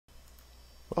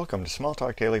Welcome to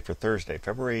Smalltalk Daily for Thursday,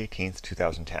 February 18th,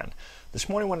 2010. This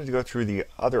morning I wanted to go through the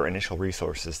other initial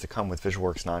resources that come with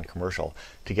VisualWorks non-commercial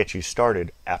to get you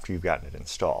started after you've gotten it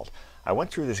installed. I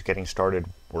went through this Getting Started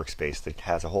workspace that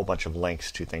has a whole bunch of links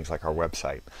to things like our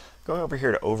website. Going over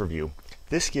here to Overview,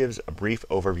 this gives a brief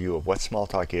overview of what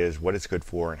Smalltalk is, what it's good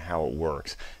for, and how it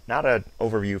works. Not an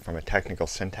overview from a technical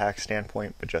syntax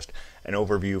standpoint, but just an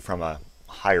overview from a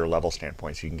higher level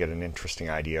standpoint, so you can get an interesting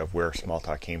idea of where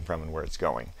Smalltalk came from and where it's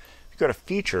going. If you go to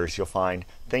Features, you'll find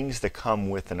things that come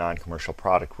with the non-commercial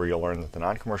product, where you'll learn that the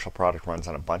non-commercial product runs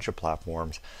on a bunch of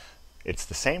platforms. It's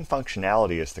the same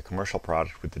functionality as the commercial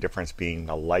product, with the difference being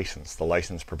the license. The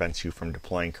license prevents you from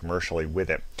deploying commercially with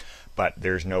it, but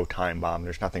there's no time bomb.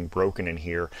 There's nothing broken in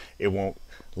here. It won't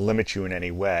limit you in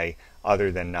any way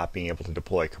other than not being able to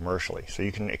deploy commercially. So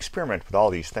you can experiment with all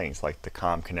these things like the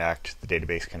COM Connect, the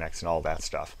database connects, and all that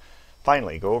stuff.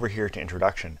 Finally, go over here to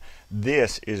Introduction.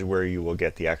 This is where you will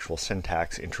get the actual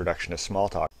syntax introduction to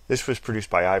Smalltalk. This was produced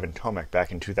by Ivan Tomek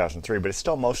back in 2003, but it's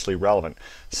still mostly relevant.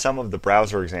 Some of the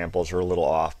browser examples are a little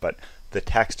off, but the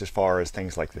text as far as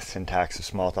things like the syntax of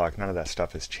Smalltalk, none of that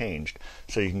stuff has changed.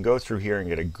 So you can go through here and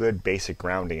get a good basic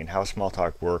grounding in how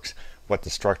Smalltalk works, what the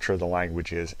structure of the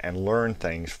language is, and learn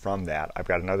things from that. I've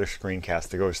got another screencast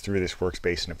that goes through this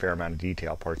workspace in a fair amount of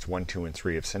detail, parts 1, 2, and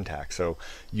 3 of syntax, so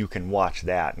you can watch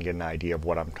that and get an idea of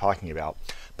what I'm talking about.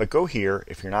 But go here,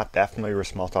 if you're not that familiar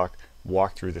with Smalltalk,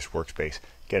 walk through this workspace,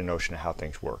 get a notion of how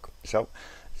things work. So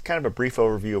it's kind of a brief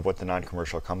overview of what the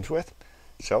non-commercial comes with.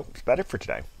 So that's about it for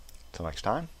today. Until next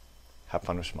time, have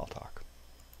fun with Smalltalk.